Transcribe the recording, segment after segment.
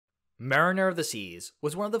Mariner of the Seas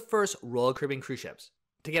was one of the first Royal Caribbean cruise ships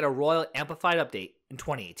to get a Royal Amplified update in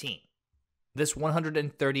 2018. This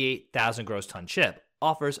 138,000 gross ton ship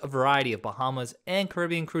offers a variety of Bahamas and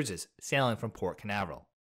Caribbean cruises sailing from Port Canaveral.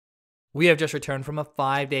 We have just returned from a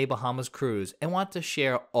 5-day Bahamas cruise and want to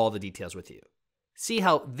share all the details with you. See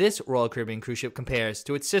how this Royal Caribbean cruise ship compares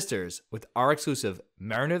to its sisters with our exclusive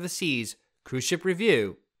Mariner of the Seas cruise ship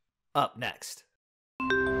review up next.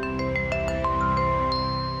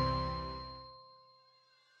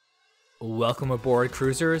 Welcome aboard,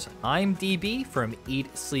 cruisers. I'm DB from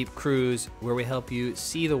Eat, Sleep, Cruise, where we help you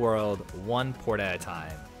see the world one port at a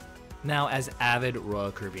time. Now, as avid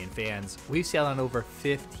Royal Caribbean fans, we've sailed on over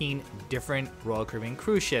 15 different Royal Caribbean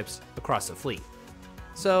cruise ships across the fleet.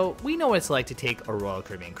 So we know what it's like to take a Royal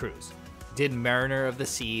Caribbean cruise. Did Mariner of the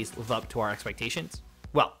Seas live up to our expectations?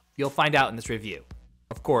 Well, you'll find out in this review.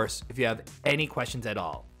 Of course, if you have any questions at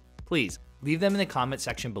all, please leave them in the comment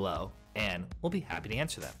section below and we'll be happy to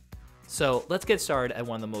answer them. So let's get started at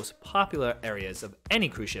one of the most popular areas of any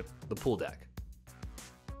cruise ship, the pool deck.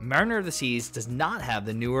 Mariner of the Seas does not have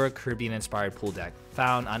the newer Caribbean-inspired pool deck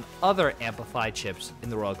found on other amplified ships in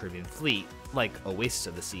the Royal Caribbean fleet, like Oasis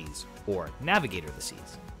of the Seas or Navigator of the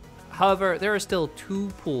Seas. However, there are still 2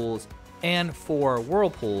 pools and 4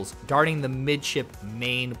 whirlpools darting the midship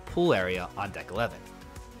main pool area on deck 11.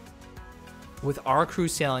 With our crew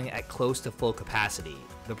sailing at close to full capacity,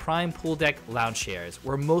 the prime pool deck lounge chairs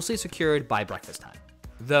were mostly secured by breakfast time,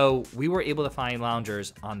 though we were able to find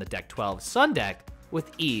loungers on the deck 12 sun deck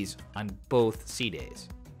with ease on both sea days.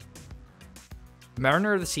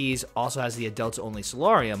 Mariner of the Seas also has the adults-only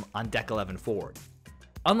solarium on deck 11 forward.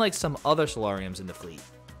 Unlike some other solariums in the fleet,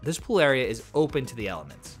 this pool area is open to the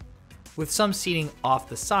elements, with some seating off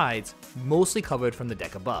the sides mostly covered from the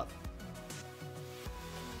deck above.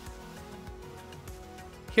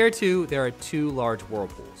 Here too, there are 2 large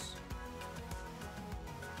whirlpools.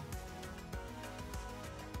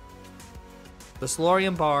 The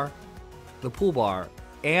solarium bar, the pool bar,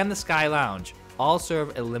 and the sky lounge all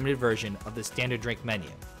serve a limited version of the standard drink menu.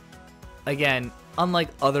 Again, unlike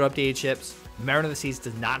other updated ships, Mariner of the Seas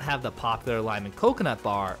does not have the popular lime and coconut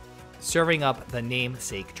bar serving up the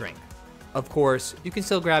namesake drink. Of course, you can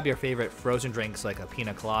still grab your favorite frozen drinks like a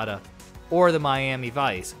pina colada or the Miami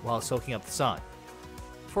Vice while soaking up the sun.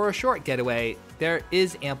 For a short getaway, there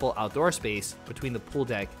is ample outdoor space between the pool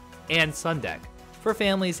deck and sun deck for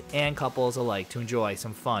families and couples alike to enjoy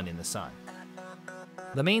some fun in the sun.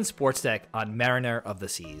 The main sports deck on Mariner of the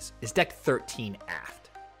Seas is deck 13 aft.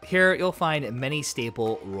 Here you'll find many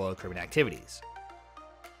staple Royal Caribbean activities.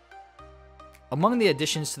 Among the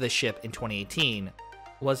additions to the ship in 2018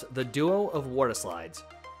 was the duo of water slides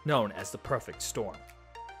known as the Perfect Storm.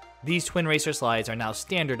 These twin racer slides are now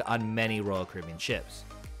standard on many Royal Caribbean ships.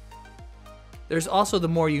 There's also the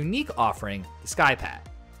more unique offering, the Sky Pad.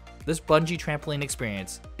 This bungee trampoline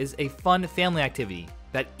experience is a fun family activity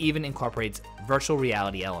that even incorporates virtual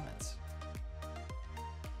reality elements.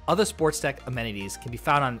 Other sports deck amenities can be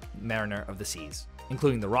found on Mariner of the Seas,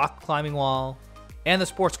 including the rock climbing wall and the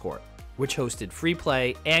sports court, which hosted free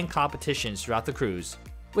play and competitions throughout the cruise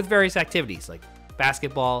with various activities like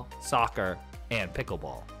basketball, soccer, and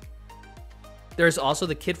pickleball. There is also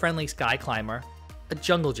the kid-friendly Sky Climber, a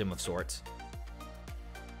jungle gym of sorts.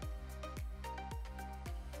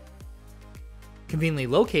 Conveniently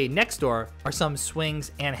located next door are some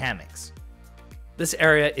swings and hammocks. This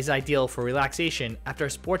area is ideal for relaxation after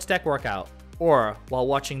a sports deck workout or while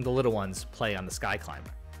watching the little ones play on the Sky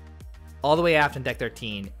Climber. All the way aft on deck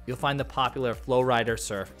 13, you'll find the popular Flow Rider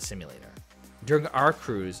Surf Simulator. During our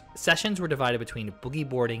cruise, sessions were divided between boogie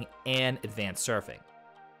boarding and advanced surfing.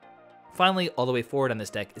 Finally, all the way forward on this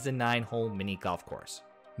deck is a 9-hole mini golf course,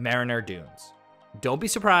 Mariner Dunes. Don't be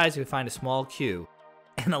surprised if you find a small queue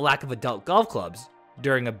and a lack of adult golf clubs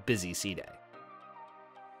during a busy sea day.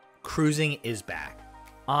 Cruising is back.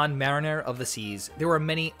 On Mariner of the Seas, there were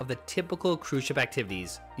many of the typical cruise ship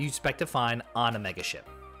activities you expect to find on a megaship.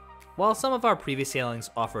 While some of our previous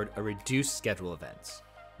sailings offered a reduced schedule of events,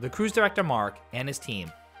 the cruise director Mark and his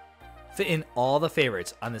team fit in all the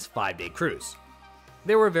favorites on this 5-day cruise.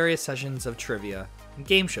 There were various sessions of trivia and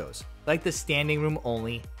game shows, like the standing room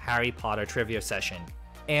only Harry Potter trivia session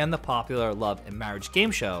and the popular Love and Marriage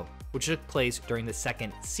game show, which took place during the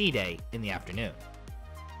second sea day in the afternoon.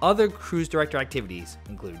 Other cruise director activities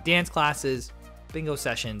include dance classes, bingo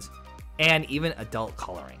sessions, and even adult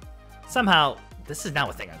coloring. Somehow, this is now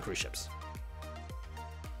a thing on cruise ships.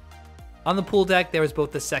 On the pool deck, there was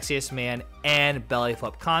both the Sexiest Man and Belly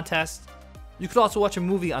Flop contest. You could also watch a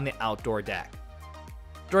movie on the outdoor deck.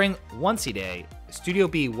 During one sea day, Studio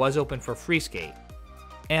B was open for free skate,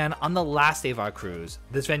 And on the last day of our cruise,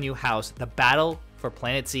 this venue housed the Battle for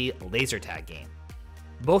Planet Z laser tag game.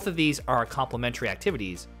 Both of these are complimentary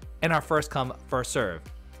activities and are first come, first serve.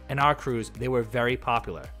 In our cruise, they were very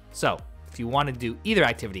popular. So if you want to do either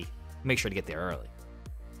activity, make sure to get there early.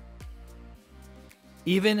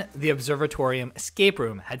 Even the Observatorium escape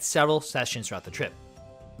room had several sessions throughout the trip,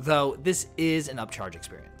 though this is an upcharge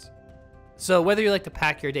experience. So whether you like to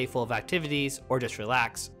pack your day full of activities or just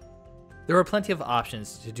relax, there were plenty of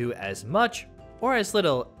options to do as much or as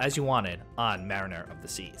little as you wanted on Mariner of the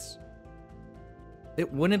Seas.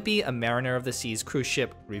 It wouldn't be a Mariner of the Seas cruise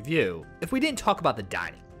ship review if we didn't talk about the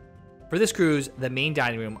dining. For this cruise, the main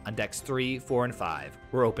dining room on decks 3, 4, and 5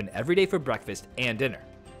 were open every day for breakfast and dinner.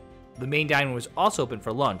 The main dining room was also open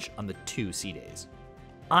for lunch on the 2 sea days.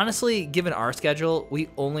 Honestly, given our schedule, we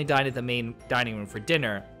only dined at the main dining room for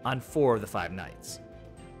dinner on 4 of the 5 nights.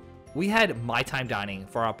 We had my time dining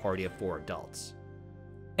for our party of 4 adults.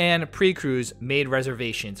 And pre-cruise made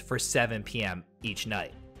reservations for 7 p.m. each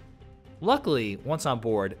night. Luckily, once on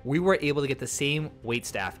board, we were able to get the same wait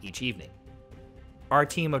staff each evening. Our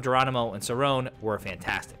team of Geronimo and Cerrone were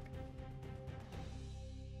fantastic.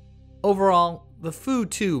 Overall, the food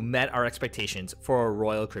too met our expectations for a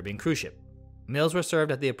Royal Caribbean cruise ship. Meals were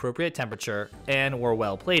served at the appropriate temperature and were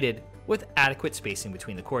well plated, with adequate spacing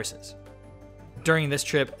between the courses. During this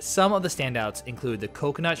trip, some of the standouts include the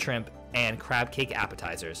coconut shrimp and crab cake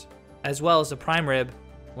appetizers, as well as the prime rib,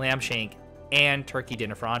 lamb shank, and turkey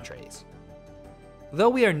dinner for entrees. Though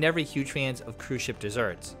we are never huge fans of cruise ship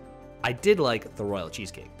desserts, I did like the royal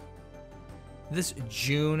cheesecake. This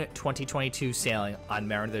June 2022 sailing on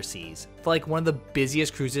Mariner of the Seas felt like one of the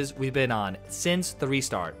busiest cruises we've been on since the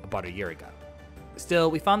restart about a year ago. Still,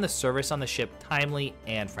 we found the service on the ship timely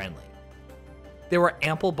and friendly. There were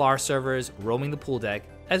ample bar servers roaming the pool deck,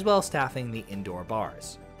 as well as staffing the indoor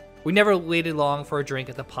bars. We never waited long for a drink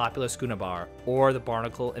at the popular Schooner Bar or the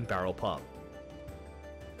Barnacle and Barrel Pub.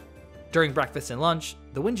 During breakfast and lunch,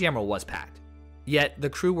 the Windjammer was packed. Yet, the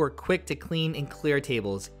crew were quick to clean and clear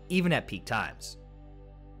tables, even at peak times.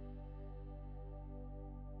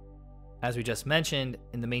 As we just mentioned,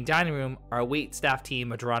 in the main dining room, our wait staff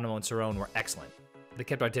team of Geronimo and Cerrone were excellent. They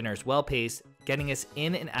kept our dinners well paced, getting us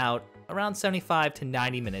in and out around 75 to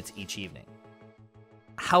 90 minutes each evening.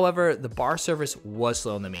 However, the bar service was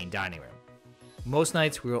slow in the main dining room. Most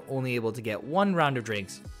nights we were only able to get 1 round of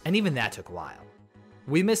drinks, and even that took a while.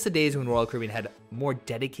 We missed the days when Royal Caribbean had more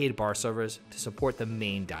dedicated bar servers to support the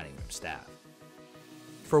main dining room staff.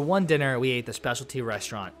 For one dinner, we ate the specialty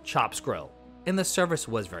restaurant Chops Grill, and the service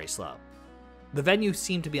was very slow. The venue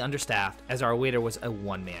seemed to be understaffed as our waiter was a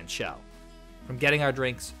one-man show. From getting our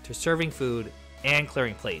drinks to serving food and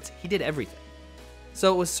clearing plates, he did everything.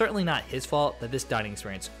 So it was certainly not his fault that this dining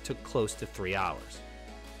experience took close to 3 hours.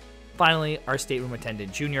 Finally, our stateroom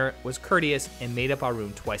attendant Junior was courteous and made up our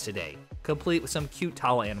room twice a day, complete with some cute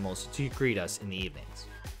towel animals to greet us in the evenings.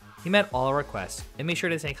 He met all our requests and made sure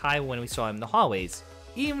to say hi when we saw him in the hallways,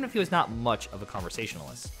 even if he was not much of a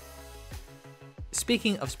conversationalist.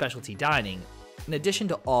 Speaking of specialty dining, in addition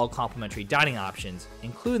to all complimentary dining options,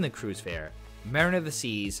 including the cruise fare, Mariner of the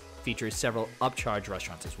Seas features several upcharge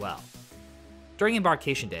restaurants as well. During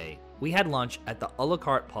Embarkation Day, we had lunch at the a la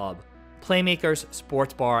carte pub, Playmakers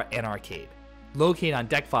Sports Bar and Arcade, located on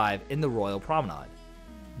Deck 5 in the Royal Promenade.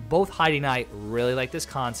 Both Heidi and I really like this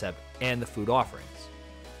concept and the food offerings.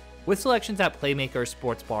 With selections at Playmakers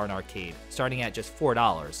Sports Bar and Arcade starting at just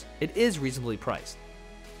 $4, it is reasonably priced.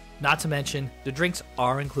 Not to mention, the drinks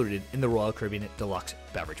are included in the Royal Caribbean Deluxe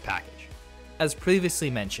beverage package. As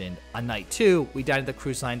previously mentioned, on night 2, we dined at the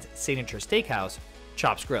cruise line's signature steakhouse,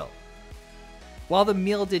 Chops Grill. While the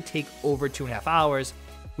meal did take over 2.5 hours,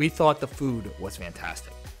 we thought the food was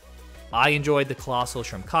fantastic. I enjoyed the colossal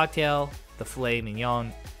shrimp cocktail, the filet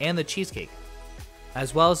mignon, and the cheesecake,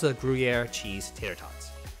 as well as the Gruyere cheese tater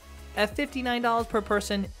tots. At $59 per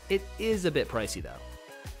person, it is a bit pricey though.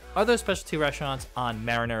 Other specialty restaurants on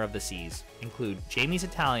Mariner of the Seas include Jamie's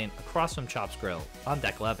Italian across from Chops Grill on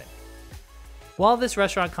Deck 11. While this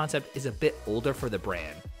restaurant concept is a bit older for the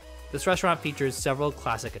brand, this restaurant features several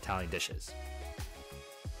classic Italian dishes.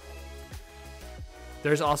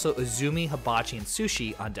 There's also Izumi Hibachi and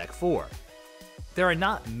Sushi on Deck 4. There are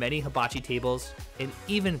not many hibachi tables and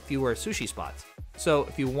even fewer sushi spots, so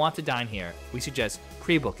if you want to dine here, we suggest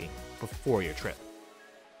pre-booking before your trip.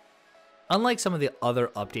 Unlike some of the other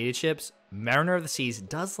updated ships, Mariner of the Seas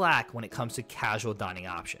does lack when it comes to casual dining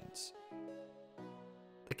options.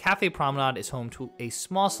 The Cafe Promenade is home to a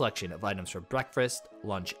small selection of items for breakfast,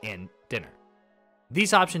 lunch, and dinner.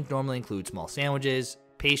 These options normally include small sandwiches,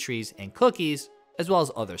 pastries, and cookies, as well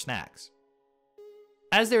as other snacks.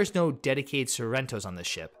 As there is no dedicated Sorrentos on this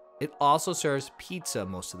ship, it also serves pizza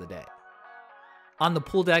most of the day. On the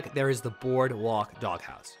pool deck, there is the Boardwalk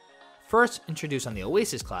Doghouse. First introduced on the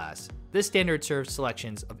Oasis class, this standard serves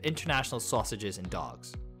selections of international sausages and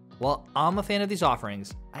dogs. While I'm a fan of these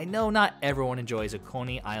offerings, I know not everyone enjoys a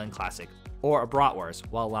Coney Island classic or a bratwurst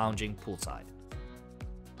while lounging poolside.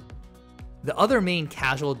 The other main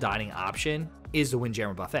casual dining option is the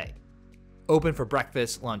Windjammer Buffet. Open for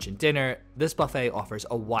breakfast, lunch, and dinner, this buffet offers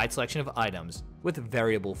a wide selection of items with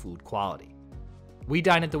variable food quality. We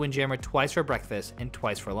dine at the Windjammer twice for breakfast and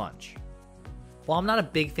twice for lunch. While I'm not a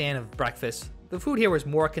big fan of breakfast, the food here was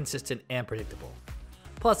more consistent and predictable.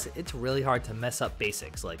 Plus, it's really hard to mess up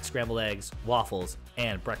basics like scrambled eggs, waffles,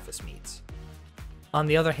 and breakfast meats. On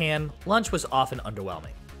the other hand, lunch was often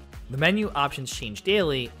underwhelming. The menu options changed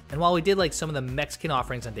daily, and while we did like some of the Mexican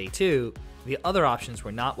offerings on day 2, the other options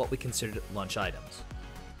were not what we considered lunch items.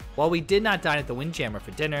 While we did not dine at the Windjammer for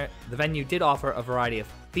dinner, the venue did offer a variety of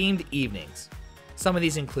themed evenings. Some of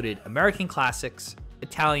these included American classics,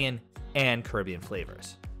 Italian, and Caribbean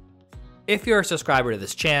flavors. If you're a subscriber to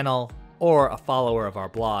this channel, or a follower of our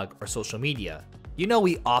blog or social media, you know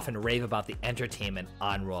we often rave about the entertainment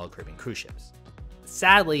on Royal Caribbean cruise ships.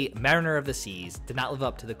 Sadly, Mariner of the Seas did not live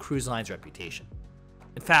up to the cruise line's reputation.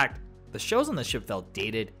 In fact, the shows on the ship felt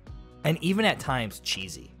dated and even at times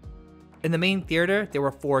cheesy. In the main theater, there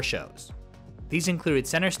were 4 shows. These included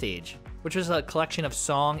Center Stage, which was a collection of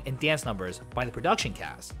song and dance numbers by the production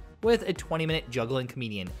cast, with a 20-minute juggling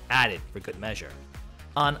comedian added for good measure.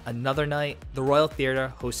 On another night, the Royal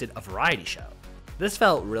Theater hosted a variety show. This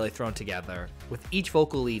felt really thrown together, with each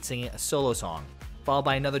vocal lead singing a solo song, followed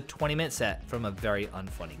by another 20-minute set from a very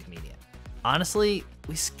unfunny comedian. Honestly,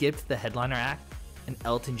 we skipped the headliner act, an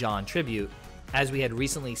Elton John tribute, as we had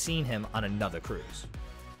recently seen him on another cruise.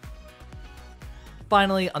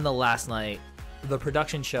 Finally, on the last night, the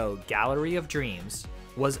production show Gallery of Dreams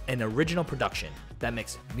was an original production that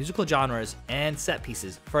mixed musical genres and set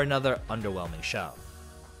pieces for another underwhelming show.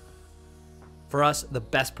 For us, the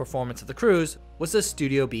best performance of the cruise was the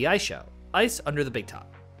Studio B Ice Show, Ice Under the Big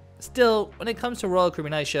Top. Still, when it comes to Royal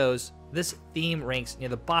Caribbean Ice shows, this theme ranks near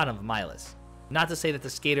the bottom of my list. Not to say that the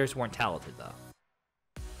skaters weren't talented though.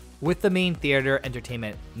 With the main theater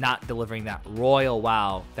entertainment not delivering that royal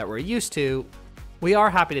wow that we're used to, we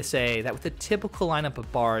are happy to say that with the typical lineup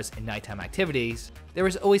of bars and nighttime activities, there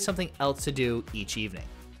was always something else to do each evening.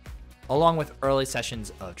 Along with early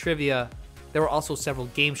sessions of trivia, there were also several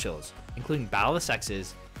game shows, including Battle of the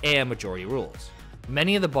Sexes and Majority Rules.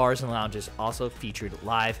 Many of the bars and lounges also featured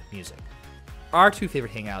live music. Our 2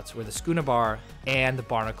 favorite hangouts were the Schooner Bar and the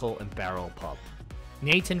Barnacle and Barrel Pub.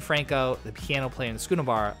 Nathan Franco, the piano player in the Schooner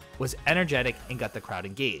Bar, was energetic and got the crowd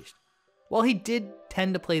engaged. While he did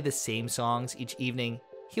tend to play the same songs each evening,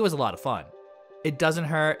 he was a lot of fun. It doesn't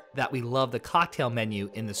hurt that we love the cocktail menu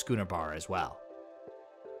in the Schooner Bar as well.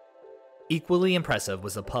 Equally impressive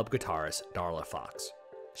was the pub guitarist Darla Fox.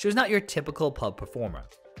 She was not your typical pub performer,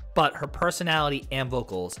 but her personality and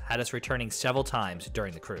vocals had us returning several times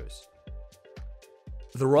during the cruise.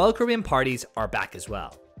 The Royal Caribbean parties are back as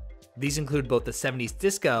well. These include both the 70s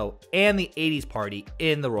disco and the 80s party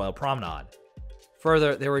in the Royal Promenade.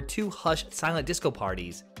 Further, there were 2 hushed silent disco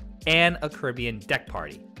parties and a Caribbean deck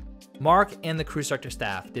party. Mark and the cruise director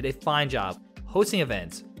staff did a fine job hosting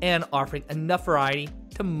events and offering enough variety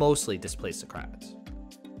to mostly displace the crowds.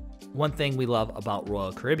 One thing we love about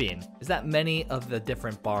Royal Caribbean is that many of the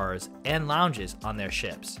different bars and lounges on their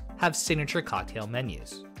ships have signature cocktail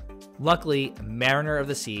menus. Luckily, Mariner of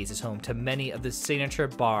the Seas is home to many of the signature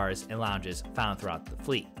bars and lounges found throughout the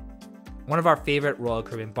fleet. One of our favorite Royal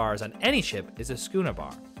Caribbean bars on any ship is the Schooner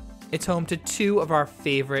Bar. It's home to 2 of our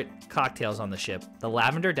favorite cocktails on the ship, the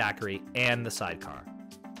Lavender Daiquiri and the Sidecar.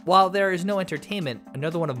 While there is no entertainment,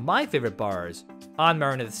 another one of my favorite bars on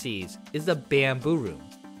Mariner of the Seas is the Bamboo Room.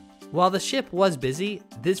 While the ship was busy,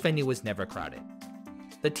 this venue was never crowded.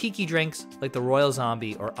 The tiki drinks, like the Royal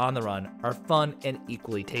Zombie or On the Run, are fun and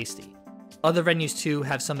equally tasty. Other venues too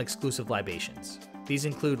have some exclusive libations. These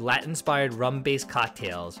include Latin-inspired rum-based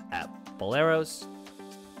cocktails at Boleros,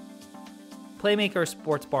 Playmaker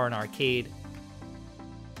Sports Bar and Arcade,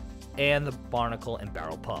 and the Barnacle and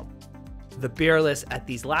Barrel Pub. The beer lists at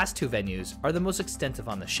these last 2 venues are the most extensive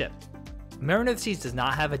on the ship. Mariner of the Seas does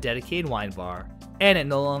not have a dedicated wine bar, and it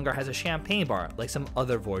no longer has a champagne bar like some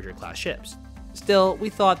other Voyager-class ships. Still, we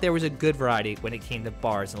thought there was a good variety when it came to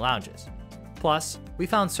bars and lounges. Plus, we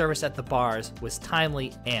found service at the bars was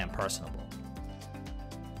timely and personable.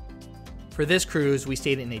 For this cruise, we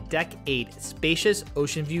stayed in a Deck 8 spacious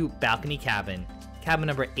ocean view balcony cabin, cabin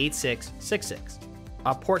number 8666.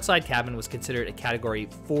 Our portside cabin was considered a Category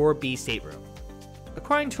 4B stateroom.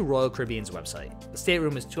 According to Royal Caribbean's website, the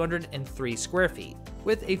stateroom is 203 square feet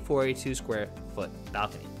with a 42 square foot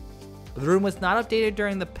balcony. The room was not updated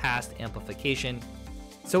during the past amplification,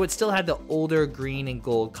 so it still had the older green and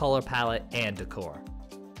gold color palette and decor.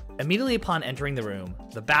 Immediately upon entering the room,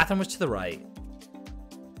 the bathroom was to the right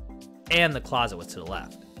and the closet was to the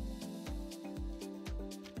left.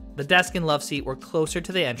 The desk and love seat were closer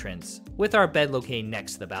to the entrance, with our bed located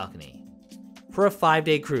next to the balcony. For a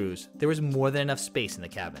 5-day cruise, there was more than enough space in the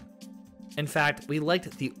cabin. In fact, we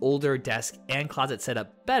liked the older desk and closet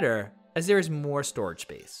setup better as there is more storage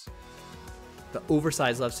space. The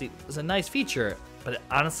oversized love seat was a nice feature, but it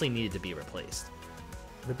honestly needed to be replaced.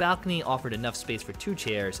 The balcony offered enough space for 2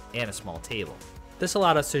 chairs and a small table. This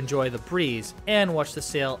allowed us to enjoy the breeze and watch the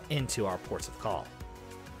sail into our ports of call.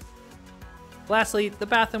 Lastly, the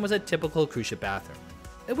bathroom was a typical cruise ship bathroom.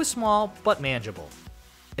 It was small, but manageable.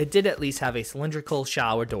 It did at least have a cylindrical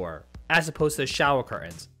shower door, as opposed to shower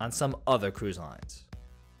curtains on some other cruise lines.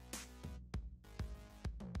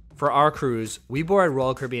 For our cruise, we boarded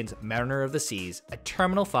Royal Caribbean's Mariner of the Seas at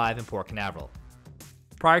Terminal 5 in Port Canaveral.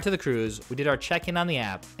 Prior to the cruise, we did our check-in on the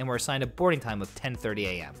app and were assigned a boarding time of 10:30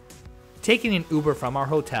 a.m. Taking an Uber from our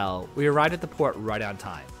hotel, we arrived at the port right on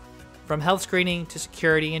time. From health screening to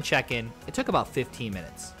security and check-in, it took about 15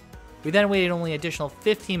 minutes. We then waited only an additional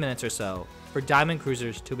 15 minutes or so for diamond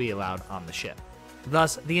cruisers to be allowed on the ship.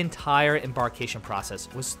 Thus, the entire embarkation process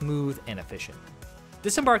was smooth and efficient.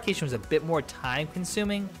 Disembarkation was a bit more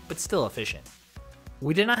time-consuming, but still efficient.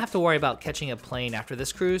 We did not have to worry about catching a plane after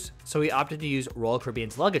this cruise, so we opted to use Royal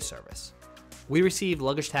Caribbean's luggage service. We received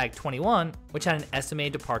luggage tag 21, which had an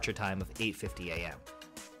estimated departure time of 8:50 a.m.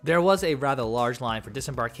 There was a rather large line for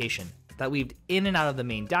disembarkation that weaved in and out of the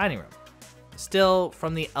main dining room. Still,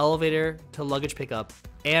 from the elevator to luggage pickup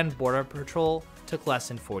and border patrol took less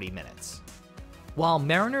than 40 minutes. While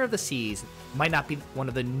Mariner of the Seas might not be one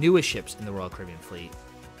of the newest ships in the Royal Caribbean fleet,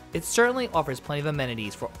 it certainly offers plenty of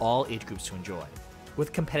amenities for all age groups to enjoy.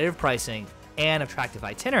 With competitive pricing and attractive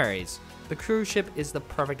itineraries, the cruise ship is the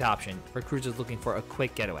perfect option for cruisers looking for a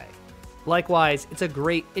quick getaway. Likewise, it's a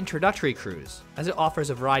great introductory cruise, as it offers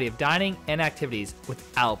a variety of dining and activities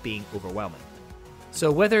without being overwhelming.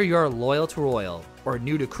 So whether you're loyal to Royal or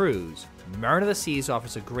new to cruise, Mariner of the Seas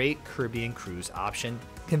offers a great Caribbean cruise option,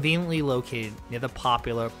 conveniently located near the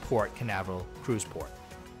popular Port Canaveral cruise port.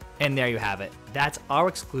 And there you have it. That's our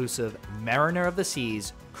exclusive Mariner of the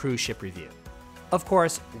Seas cruise ship review. Of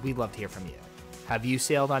course, we'd love to hear from you. Have you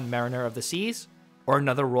sailed on Mariner of the Seas or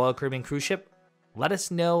another Royal Caribbean cruise ship? Let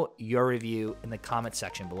us know your review in the comment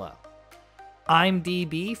section below. I'm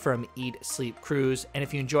DB from Eat, Sleep, Cruise, and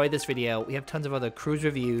if you enjoyed this video, we have tons of other cruise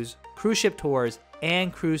reviews, cruise ship tours,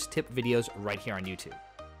 and cruise tip videos right here on YouTube.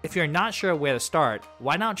 If you're not sure where to start,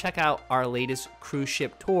 why not check out our latest cruise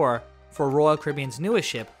ship tour for Royal Caribbean's newest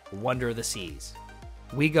ship, Wonder of the Seas.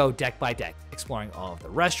 We go deck by deck, exploring all of the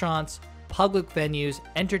restaurants, public venues,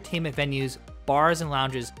 entertainment venues, bars and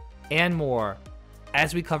lounges, and more,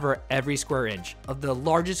 as we cover every square inch of the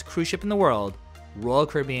largest cruise ship in the world, Royal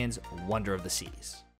Caribbean's Wonder of the Seas.